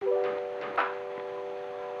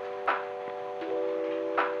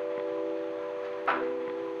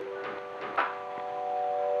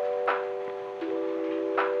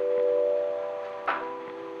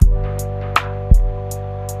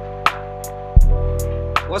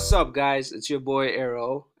What's up, guys? It's your boy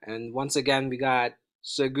Arrow, and once again we got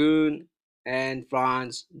Sagoon and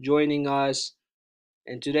Franz joining us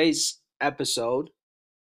in today's episode.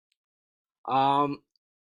 Um,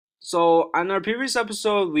 so on our previous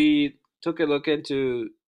episode, we took a look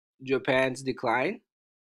into Japan's decline,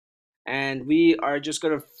 and we are just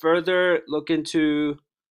gonna further look into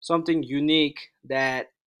something unique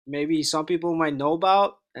that maybe some people might know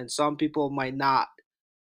about and some people might not,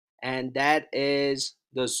 and that is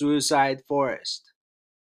the suicide forest.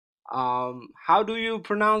 How do you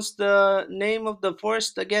pronounce the name of the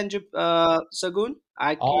forest again, Sagun?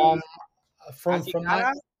 Um, from my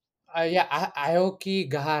Akigara? yeah, Aoki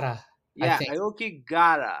Gahara, I Yeah, think.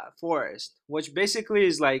 Aokigara Forest, which basically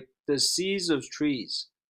is like the seas of trees.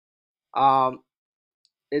 Um,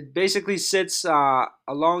 it basically sits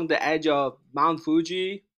along the edge of Mount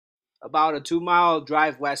Fuji, about a 2 mile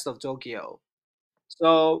drive west of Tokyo.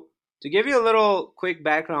 So, to give you a little quick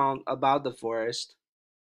background about the forest,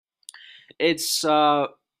 it's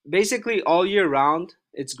basically all year round.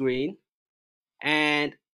 It's green,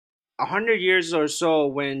 and 100 years or so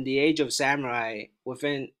when the age of samurai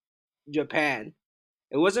within Japan,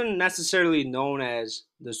 it wasn't necessarily known as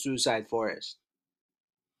the suicide forest.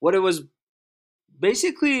 What it was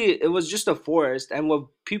basically, it was just a forest, and what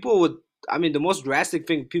people would, I mean, the most drastic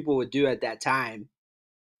thing people would do at that time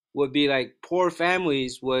would be like poor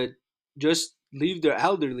families would just leave their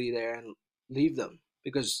elderly there and leave them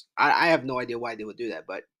because I have no idea why they would do that,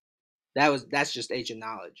 but that's just ancient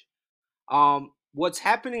knowledge. What's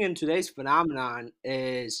happening in today's phenomenon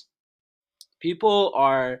is people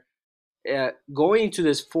are going to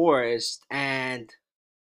this forest and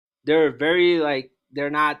they're very like they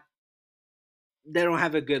don't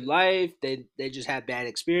have a good life. They just have bad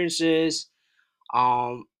experiences.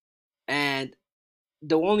 Um, and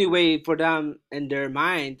the only way for them in their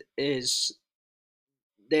mind is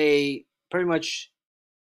they pretty much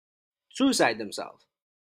suicide themselves.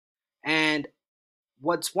 And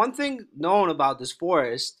what's one thing known about this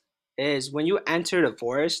forest is when you enter the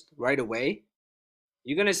forest right away,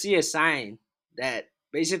 you're gonna see a sign that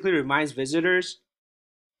basically reminds visitors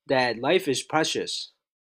that life is precious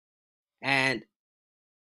and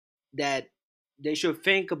that they should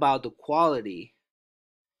think about the quality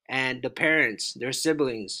and the parents, their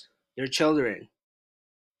siblings, their children.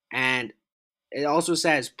 And it also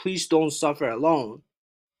says, please don't suffer alone.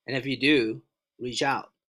 And if you do, reach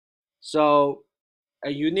out. So, a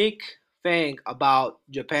unique thing about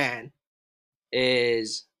Japan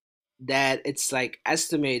is that it's like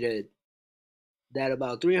estimated that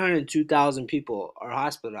about 302,000 people are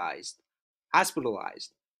hospitalized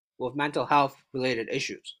with mental health related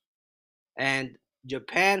issues. And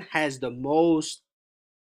Japan has the most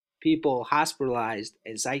people hospitalized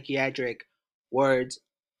in psychiatric wards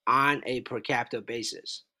on a per capita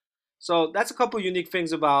basis. So that's a couple unique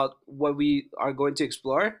things about what we are going to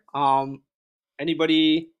explore.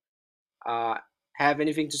 Anybody uh, have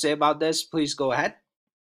anything to say about this? Please go ahead.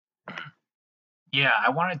 Yeah, I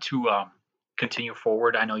wanted to continue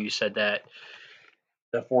forward. I know you said that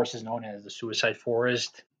the forest is known as the suicide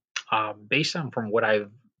forest. Based on from what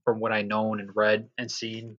I known and read and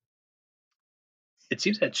seen, it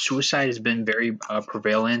seems that suicide has been very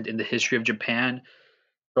prevalent in the history of Japan.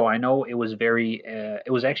 So I know it was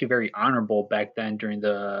actually very honorable back then during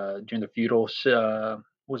the what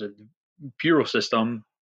was it feudal system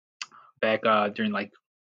back during like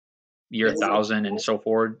year Yes. 1000 and so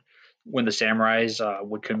forth when the samurais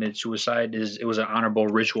would commit suicide is it was an honorable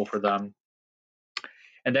ritual for them.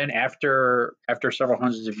 And then after several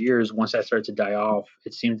hundreds of years, once that started to die off,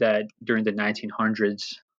 it seems that during the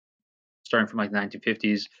 1900s, starting from like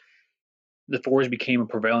 1950s, the forest became a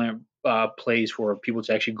prevalent place for people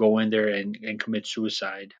to actually go in there and commit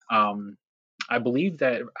suicide. I believe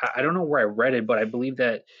that I don't know where I read it, but I believe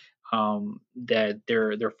that that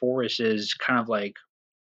their forest is kind of like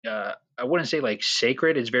I wouldn't say like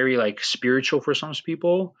sacred. It's very like spiritual for some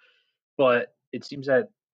people, but it seems that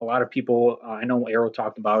a lot of people, I know Arrow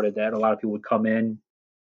talked about it, that a lot of people would come in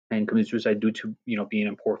and commit suicide due to being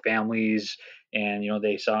in poor families, and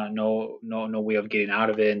they saw no way of getting out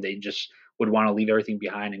of it, and they just would want to leave everything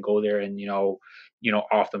behind and go there and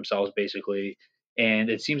off themselves basically. And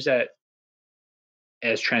it seems that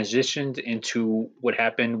has transitioned into what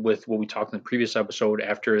happened with what we talked in the previous episode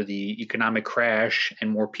after the economic crash and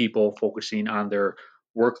more people focusing on their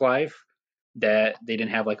work life, that they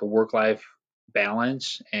didn't have like a work life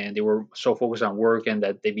balance, and they were so focused on work, and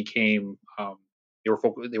that they became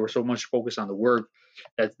they were so much focused on the work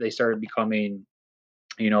that they started becoming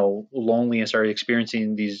lonely and started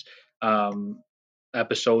experiencing these um,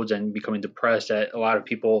 episodes and becoming depressed, that a lot of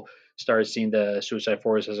people started seeing the suicide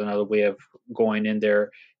forest as another way of going in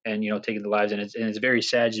there and taking the lives. And it's very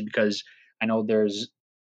sad just because I know there's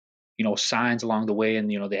signs along the way, and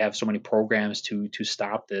they have so many programs to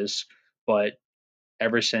stop this. But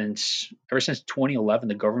ever since 2011,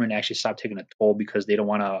 the government actually stopped taking a toll because they don't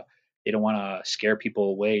want to scare people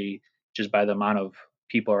away just by the amount of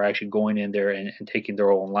people are actually going in there and taking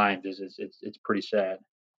their own lives. It's pretty sad.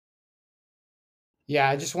 Yeah,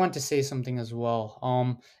 I just want to say something as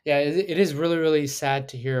well. Yeah, it is really, really sad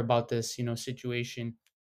to hear about this, situation,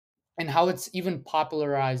 and how it's even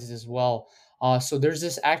popularized as well. So there's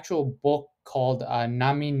this actual book called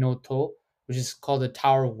Nami no To, which is called The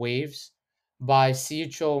Tower of Waves by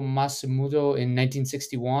Seiichi Matsumoto in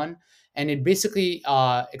 1961. And it basically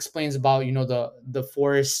explains about, the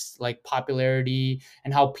forest like popularity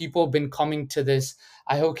and how people have been coming to this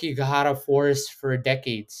Aokigahara forest for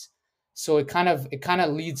decades. So it kind of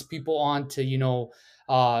leads people on to,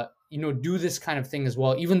 do this kind of thing as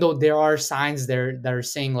well, even though there are signs there that are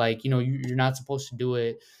saying, like, you're not supposed to do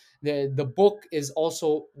it. The book is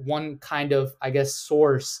also one kind of, I guess,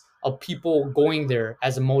 source of people going there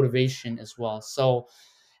as a motivation as well. So,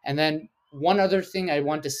 and then one other thing I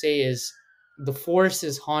want to say is the forest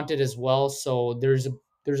is haunted as well, so there's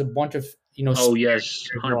a bunch of, Oh spirits yes,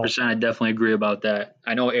 as well. 100%. I definitely agree about that.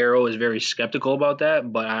 I know Arrow is very skeptical about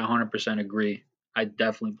that, but I 100% agree. I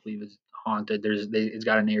definitely believe it's haunted. It's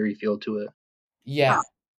got an eerie feel to it. Yeah.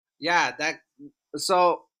 Yeah, that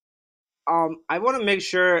so I want to make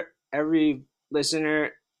sure every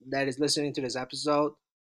listener that is listening to this episode,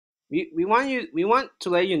 we want to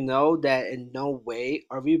let you know that in no way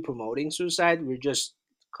are we promoting suicide. We're just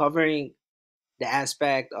covering the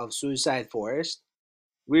aspect of suicide forest.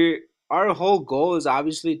 We're Our whole goal is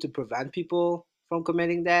obviously to prevent people from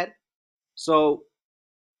committing that. So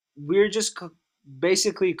we're just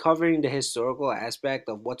basically covering the historical aspect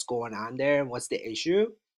of what's going on there and what's the issue.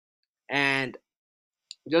 And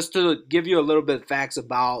just to give you a little bit of facts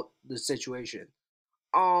about the situation.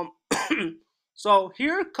 Um, so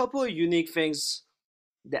here are a couple of unique things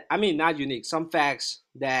that, I mean, not unique, some facts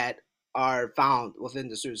that are found within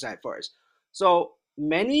the suicide forest. So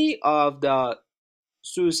many of the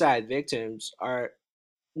suicide victims are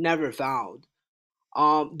never found.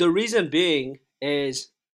 The reason being is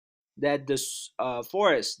that the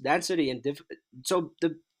forest density and so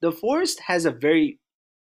the forest has a very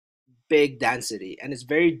big density and it's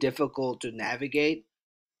very difficult to navigate.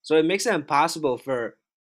 So it makes it impossible for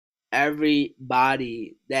every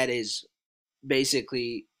body that is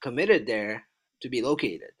basically committed there to be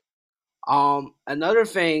located. Another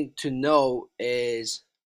thing to know is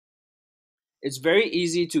it's very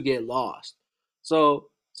easy to get lost. So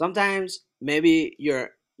sometimes maybe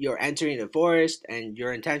you're entering the forest and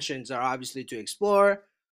your intentions are obviously to explore,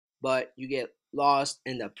 but you get lost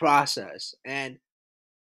in the process, and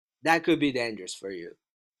that could be dangerous for you.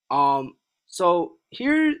 So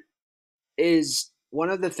here is one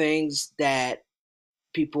of the things that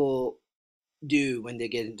people do when they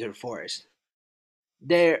get into the forest.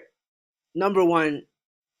 Their number one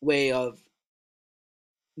way of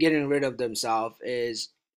getting rid of themselves is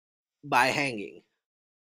by hanging.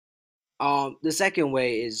 The second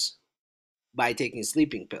way is by taking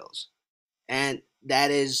sleeping pills, and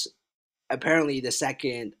that is apparently the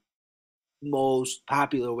second most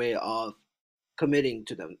popular way of committing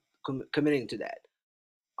to that.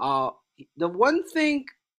 Uh, the one thing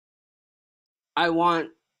I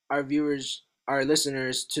want our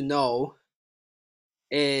listeners to know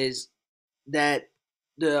is that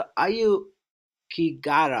the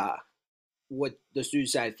Ayukigara, what the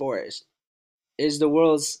suicide forest, is the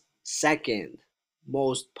world's second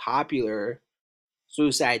most popular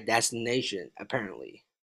suicide destination. Apparently,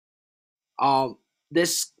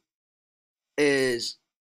 this is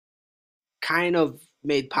kind of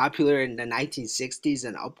made popular in the 1960s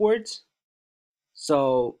and upwards.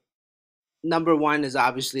 So, number one is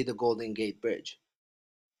obviously the Golden Gate Bridge.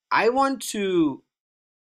 I want to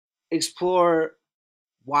explore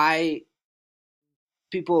why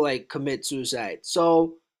people like commit suicide.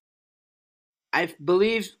 So, I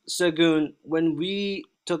believe, Sagun, when we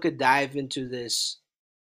took a dive into this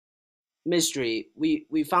mystery,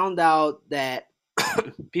 we found out that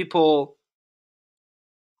people,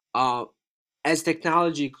 uh, as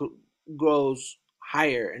technology grows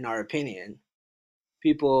higher, in our opinion,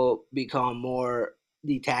 people become more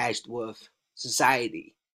detached with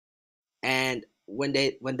society, and when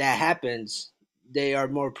that happens, they are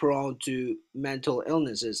more prone to mental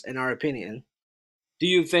illnesses. In our opinion, do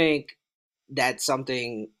you think that's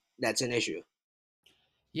something that's an issue?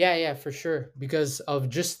 Yeah, yeah, for sure. Because of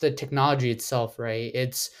just the technology itself, right?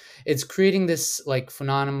 It's creating this like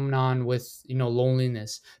phenomenon with,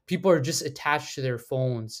 loneliness. People are just attached to their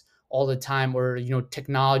phones all the time, or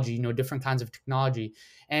technology, different kinds of technology.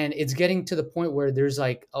 And it's getting to the point where there's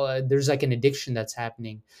like an addiction that's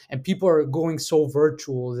happening. And people are going so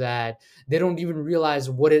virtual that they don't even realize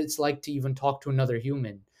what it's like to even talk to another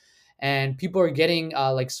human. And people are getting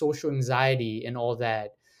like social anxiety and all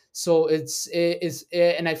that. So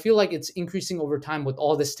and I feel like it's increasing over time with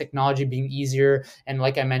all this technology being easier, and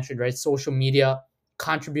like I mentioned, right, social media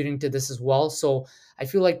contributing to this as well. So I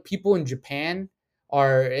feel like people in Japan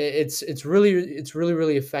it's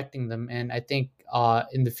really affecting them. And I think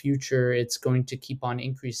in the future it's going to keep on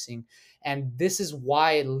increasing. And this is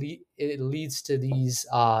why it leads to these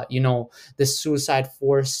this suicide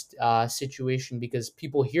forced situation, because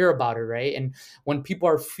people hear about it, right? And when people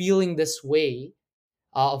are feeling this way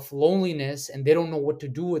of loneliness and they don't know what to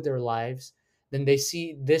do with their lives, then they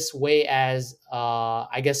see this way as,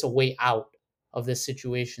 I guess, a way out of this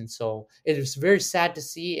situation. So it is very sad to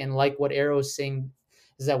see. And like what Arrow is saying,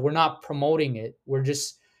 is that we're not promoting it. We're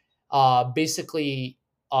just basically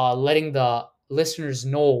letting the listeners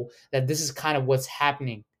know that this is kind of what's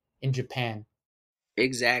happening in Japan.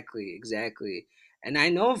 Exactly, exactly. And I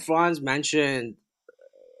know Franz mentioned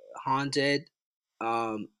haunted.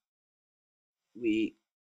 Um, we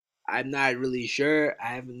I'm not really sure. I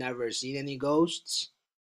have never seen any ghosts.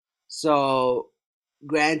 So,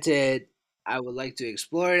 granted, I would like to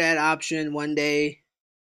explore that option one day,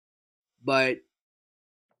 but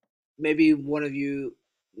maybe one of you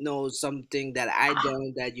knows something that I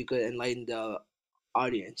don't, that you could enlighten the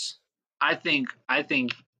audience. I think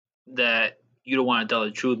that you don't want to tell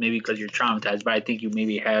the truth, maybe because you're traumatized. But I think you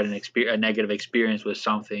maybe had a negative experience with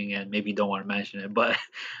something, and maybe you don't want to mention it. But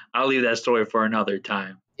I'll leave that story for another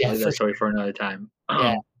time. I'll Yeah, leave for that story sure. for another time.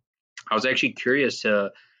 Yeah. I was actually curious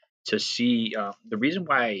to see the reason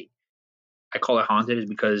why I call it haunted is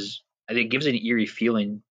because I think it gives an eerie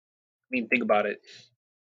feeling. I mean, think about it.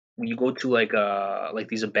 When you go to like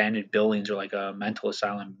these abandoned buildings or like a mental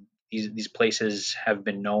asylum, these places have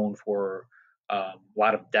been known for a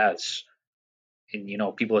lot of deaths, and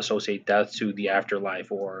people associate death to the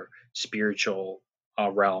afterlife or spiritual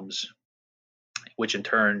realms, which in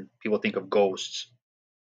turn people think of ghosts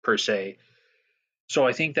per se. So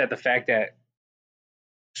I think that the fact that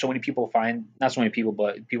so many people find, not so many people,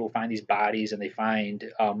 but people find these bodies and they find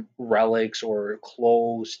relics or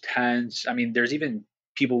clothes, tents. I mean, there's even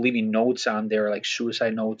people leaving notes on there, like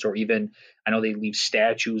suicide notes, or even I know they leave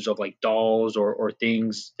statues of like dolls or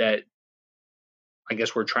things that I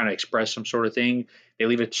guess we're trying to express some sort of thing. They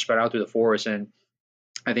leave it spread out through the forest, and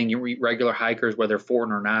I think regular hikers, whether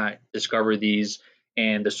foreign or not, discover these,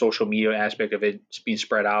 and the social media aspect of it being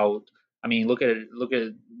spread out. I mean, look at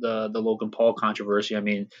the Logan Paul controversy. I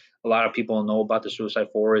mean, a lot of people know about the Suicide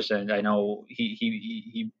Forest, and I know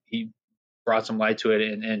he brought some light to it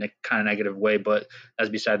in a kind of negative way, but that's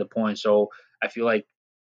beside the point. So I feel like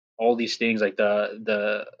all these things, like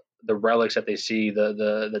the relics that they see,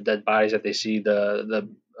 the dead bodies that they see, the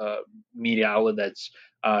media outlet that's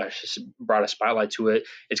brought a spotlight to it.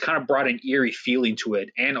 It's kind of brought an eerie feeling to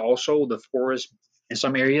it, and also the forest in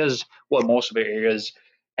some areas, well, most of the areas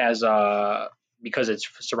has because it's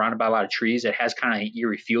surrounded by a lot of trees. It has kind of an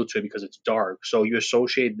eerie feel to it because it's dark. So you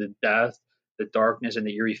associate the death, the darkness, and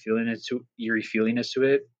the eerie feeliness to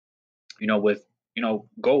it, with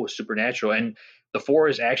ghosts, supernatural, and the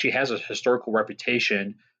forest actually has a historical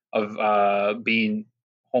reputation of being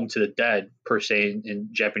home to the dead per se in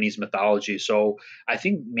Japanese mythology. So I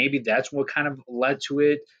think maybe that's what kind of led to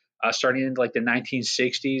it, starting in like the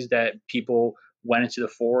 1960s, that people went into the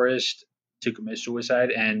forest to commit suicide,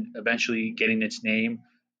 and eventually getting its name,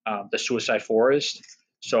 the Suicide Forest.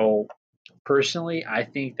 So personally, I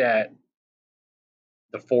think that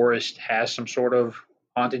the forest has some sort of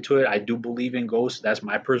haunting to it. I do believe in ghosts. That's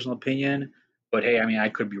my personal opinion. But hey, I mean, I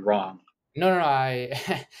could be wrong. No, no, no.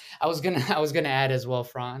 I was gonna add as well,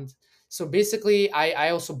 Franz. So basically, I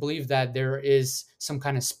also believe that there is some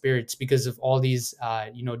kind of spirits because of all these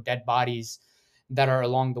dead bodies that are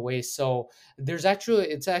along the way. So it's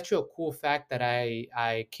actually a cool fact that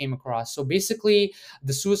I came across. So basically,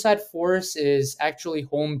 the Suicide Forest is actually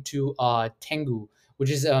home to Tengu, which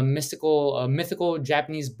is a mythical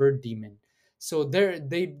Japanese bird demon. So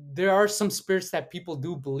there are some spirits that people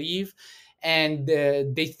do believe, and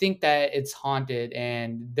they think that it's haunted,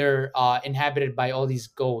 and they're inhabited by all these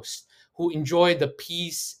ghosts who enjoy the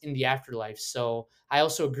peace in the afterlife. So I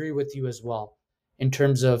also agree with you as well in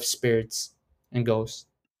terms of spirits and ghosts.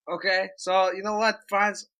 Okay, so you know what,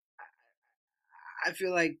 Franz? I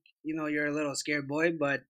feel like you're a little scared boy,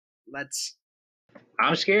 but let's.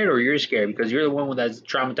 I'm scared, or you're scared because you're the one that's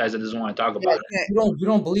traumatized that doesn't want to talk Yeah, about it. you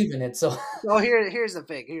don't believe in it, so So here's the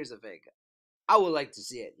thing. Here's the thing. I would like to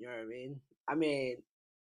see it. You know what I mean? I mean,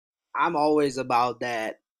 I'm always about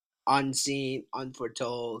that unseen,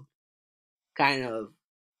 unforetold kind of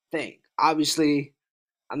thing. Obviously,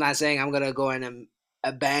 I'm not saying I'm gonna go in an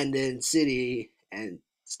abandoned city and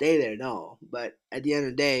stay there. No, but at the end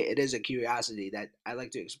of the day, it is a curiosity that I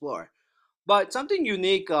like to explore. But something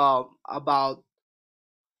unique about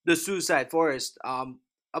the Suicide Forest,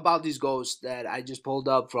 about these ghosts that I just pulled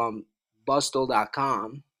up from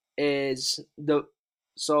Bustle.com is the.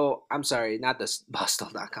 So I'm sorry, not the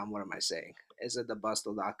Bustle.com. What am I saying? Is it the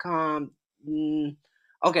Bustle.com?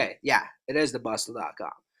 Okay, yeah, it is the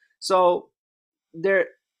Bustle.com. So there,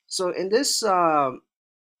 so in this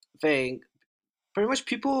thing, pretty much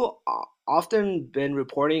people often been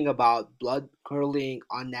reporting about blood curdling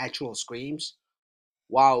unnatural screams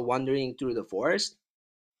while wandering through the forest.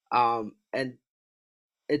 And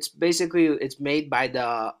it's basically it's made by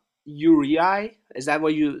the Uriai. Is that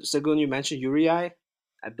what you Sagun you mentioned Uriai?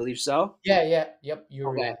 I believe so. yeah, yeah, yep, you're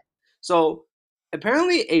Okay. right. So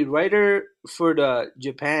apparently a writer for the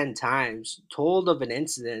Japan Times told of an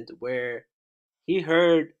incident where he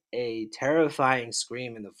heard a terrifying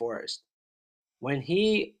scream in the forest. When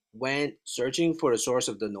he went searching for the source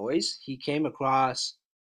of the noise, he came across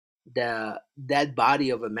the dead body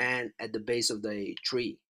of a man at the base of the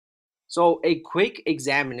tree. So, a quick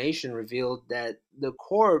examination revealed that the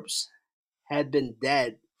corpse had been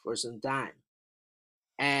dead for some time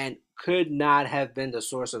and could not have been the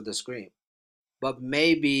source of the scream, but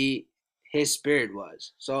maybe his spirit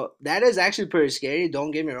was. So, that is actually pretty scary.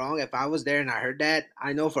 Don't get me wrong. If I was there and I heard that,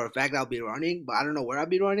 I know for a fact I'll be running, but I don't know where I'll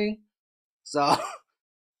be running. So,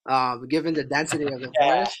 given the density of the Yeah,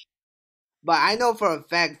 forest. But I know for a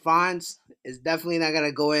fact Franz is definitely not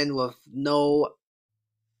gonna go in with no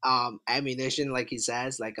ammunition like he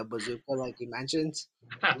says, like a bazooka, like he mentions.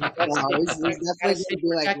 gotta No, stay, he's gotta definitely stay gonna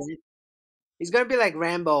be like protected. he's gonna be like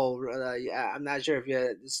Rambo. Yeah, I'm not sure if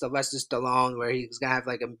you're Sylvester Stallone, where he's gonna have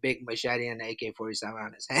like a big machete and AK-47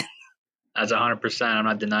 on his hand. That's 100%. I'm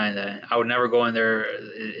not denying that. I would never go in there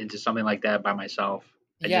into something like that by myself.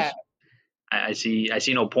 I Yeah, just I see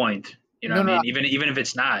no point. You know what no, I no, mean? Even if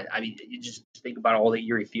it's not. I mean, you just think about all the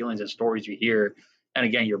eerie feelings and stories you hear. And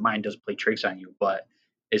again, your mind does play tricks on you, but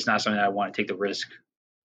it's not something that I want to take the risk.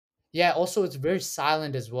 yeah, also it's very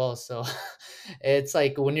silent as well, so it's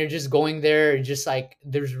like when you're just going there, just like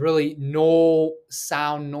there's really no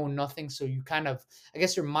sound, no nothing, so you kind of, I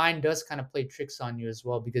guess your mind does kind of play tricks on you as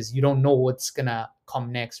well because you don't know what's gonna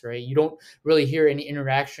come next, right? You don't really hear any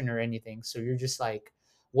interaction or anything, so you're just like,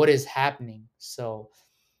 what is happening? So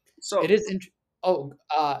it So, is oh,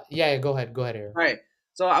 yeah, go ahead, Aaron. right.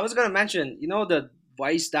 So I was gonna mention, the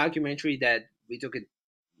Vice documentary that we took a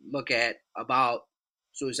look at about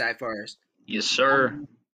Suicide Forest. Yes, sir. Um,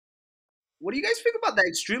 what do you guys think about that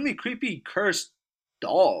extremely creepy cursed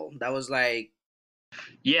doll that was like?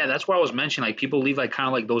 Yeah, that's what I was mentioning. Like people leave like kind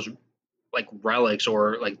of like those like relics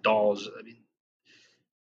or like dolls. I mean,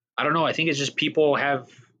 I don't know. I think it's just people have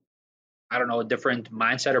I don't know a different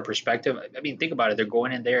mindset or perspective. I mean, think about it. They're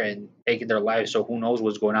going in there and taking their life, so who knows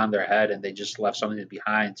what's going on in their head, and they just left something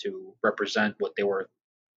behind to represent what they were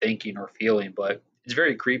thinking or feeling. But it's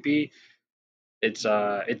very creepy. It's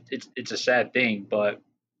a sad thing, but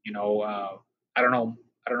you know, I don't know.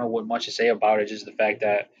 I don't know what much to say about it. Just the fact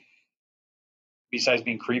that besides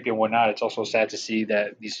being creepy and whatnot, it's also sad to see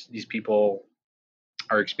that these people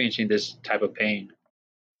are experiencing this type of pain.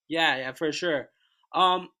 Yeah, yeah, for sure.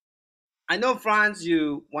 Um, I know Franz,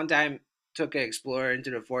 you one time took an explorer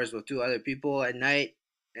into the forest with two other people at night,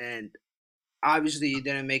 and obviously you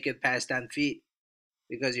didn't make it past 10 feet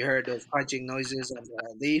because you heard those crunching noises of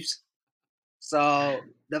the leaves. So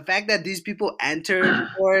the fact that these people entered the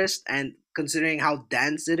forest and considering how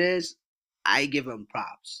dense it is, I give them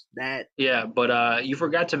props. That Yeah, but you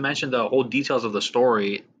forgot to mention the whole details of the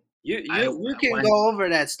story. you I you you can when go over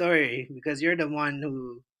that story because you're the one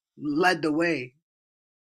who led the way.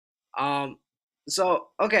 Um, so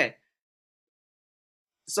okay,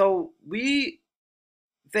 so we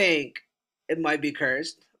think it might be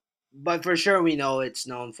cursed, but for sure we know it's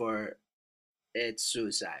known for its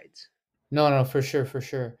suicides. No, no, for sure, for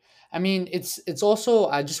sure. I mean, it's also,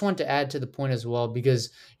 I just want to add to the point as well because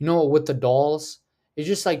with the dolls, it's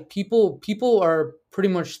just like people are pretty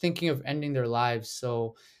much thinking of ending their lives.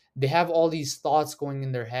 So they have all these thoughts going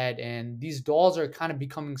in their head and these dolls are kind of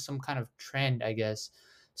becoming some kind of trend, I guess.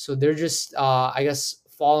 So they're just I guess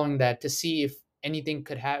following that to see if anything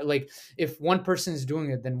could have, like, if one person is doing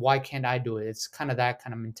it, then why can't I do it? It's kind of that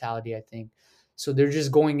kind of mentality, I think. So they're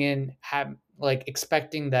just going in, like,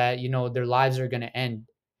 expecting that, their lives are going to end,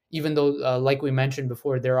 even though, like we mentioned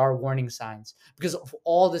before, there are warning signs because of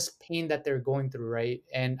all this pain that they're going through, right?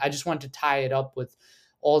 And I just want to tie it up with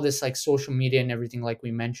all this, like, social media and everything, like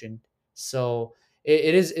we mentioned. So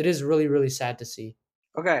it is really really sad to see.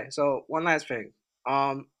 Okay, so one last thing.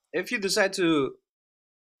 If you decide to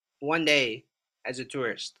one day as a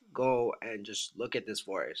tourist go and just look at this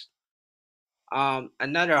forest,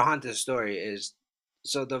 another haunted story is,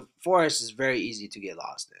 so the forest is very easy to get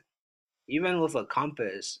lost in. Even with a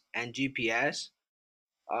compass and GPS,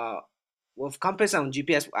 uh, with compass and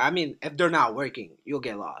GPS, I mean, if they're not working, you'll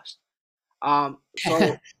get lost.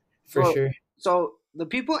 So For so sure. so the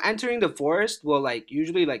people entering the forest will like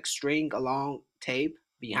usually like string along tape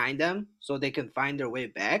behind them so they can find their way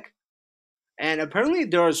back. And apparently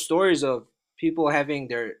there are stories of people having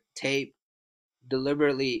their tape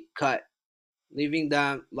deliberately cut, leaving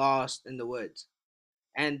them lost in the woods.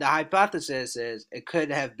 And the hypothesis is it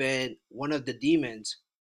could have been one of the demons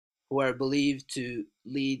who are believed to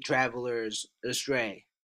lead travelers astray.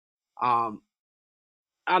 Um,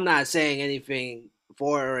 I'm not saying anything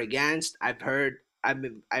for or against. I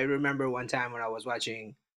remember one time when I was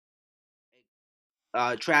watching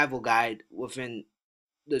a travel guide within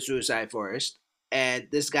the suicide forest, and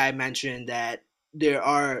this guy mentioned that there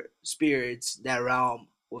are spirits that roam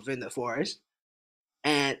within the forest,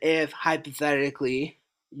 and if hypothetically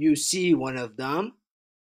you see one of them,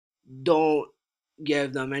 don't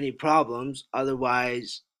give them any problems,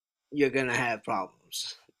 otherwise you're gonna have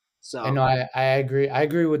problems. I So know. I agree. I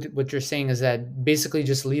agree with what you're saying. Is that basically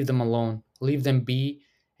just leave them alone, leave them be,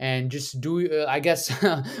 and just do. I guess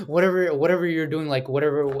whatever you're doing, like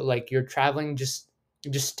whatever, like you're traveling, just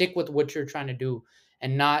stick with what you're trying to do,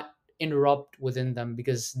 and not interrupt within them,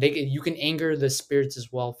 because you can anger the spirits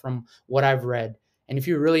as well, from what I've read. And if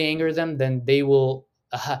you really anger them, then they will.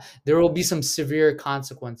 There will be some severe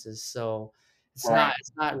consequences. So Right.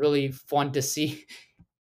 it's not really fun to see.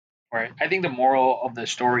 Right. I think the moral of the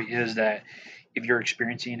story is that if you're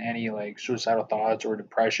experiencing any like suicidal thoughts or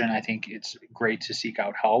depression, I think it's great to seek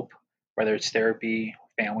out help, whether it's therapy,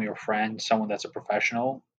 family, or friends, someone that's a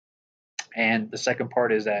professional. And the second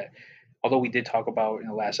part is that although we did talk about in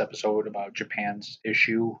the last episode about Japan's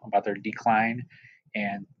issue about their decline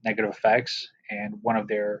and negative effects, and one of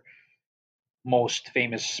their most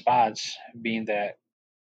famous spots being that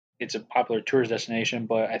it's a popular tourist destination,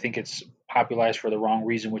 but I think it's popularized for the wrong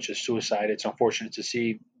reason, which is suicide. It's unfortunate to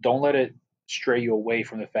see. Don't let it stray you away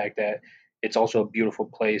from the fact that it's also a beautiful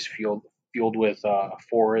place, fueled with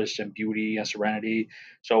forests and beauty and serenity.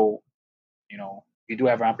 So, if you do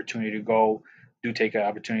have an opportunity to go, do take an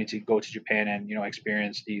opportunity to go to Japan and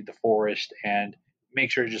experience the forest, and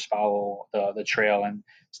make sure to just follow the trail and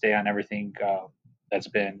stay on everything that's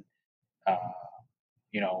been uh,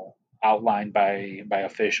 you know outlined by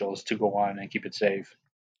officials to go on and keep it safe.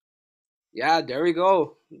 yeah, there we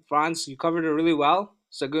go. Franz, you covered it really well.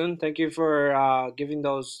 Sagun, thank you for giving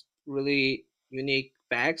those really unique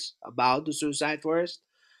facts about the suicide forest.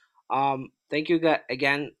 Thank you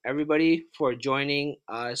again, everybody, for joining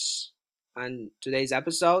us on today's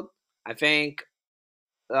episode. I think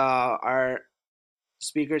our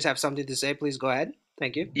speakers have something to say. Please go ahead.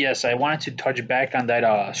 Thank you. Yes, I wanted to touch back on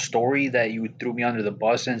that story that you threw me under the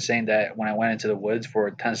bus and saying that when I went into the woods for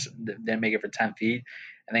didn't make it for 10 feet,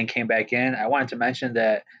 and then came back in. I wanted to mention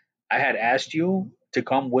that I had asked you to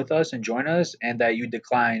come with us and join us, and that you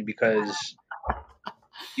declined because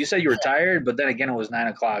you said you were tired, but then again it was 9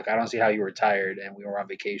 o'clock. I don't see how you were tired, and we were on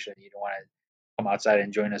vacation. You don't want to come outside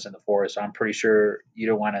and join us in the forest. So I'm pretty sure you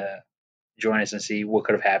don't want to join us and see what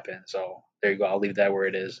could have happened. So there you go. I'll leave that where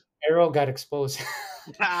it is. Arrow got exposed.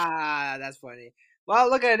 Ah, that's funny. Well,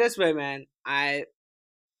 look at it this way, man. I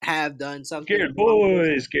have done something Scared along those.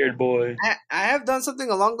 boy, scared boy. I have done something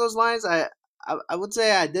along those lines. I would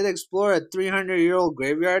say I did explore a 300-year-old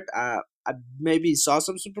graveyard. I maybe saw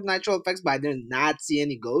some supernatural effects, but I did not see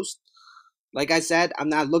any ghosts. Like I said, I'm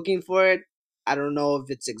not looking for it. I don't know if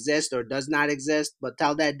it exists or does not exist, but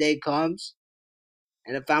till that day comes,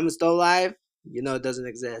 and if I'm still alive, it doesn't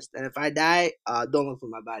exist. And if I die, don't look for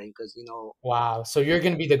my body because Wow. So you're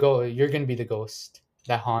gonna be the ghost. You're gonna be the ghost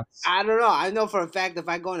that haunts. I don't know. I know for a fact if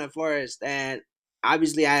I go in a forest and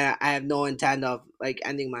obviously I have no intent of like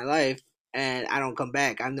ending my life and I don't come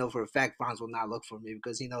back, I know for a fact Franz will not look for me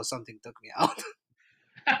because he knows something took me out.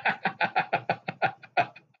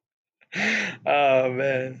 Oh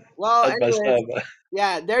man, Well, that's messed anyways, up.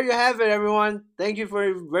 yeah, there you have it, everyone. Thank you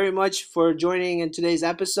for very much for joining in today's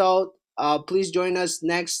episode. Please join us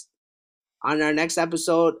next on our next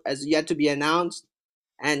episode as yet to be announced.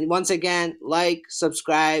 And once again, like,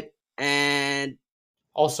 subscribe, and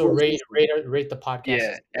Also rate the podcast Yeah, as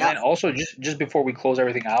and yeah, then also just before we close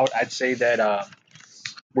everything out, I'd say that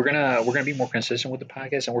we're gonna be more consistent with the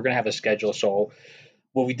podcast, and we're gonna have a schedule. So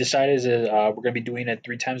what we decided is we're gonna be doing it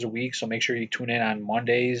 3 times a week. So make sure you tune in on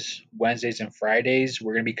Mondays, Wednesdays, and Fridays.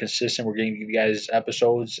 We're gonna be consistent. We're gonna give you guys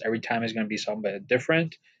episodes. Every time is gonna be something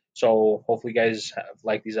different. So hopefully you guys have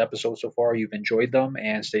liked these episodes so far. You've enjoyed them,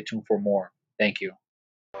 and stay tuned for more. Thank you.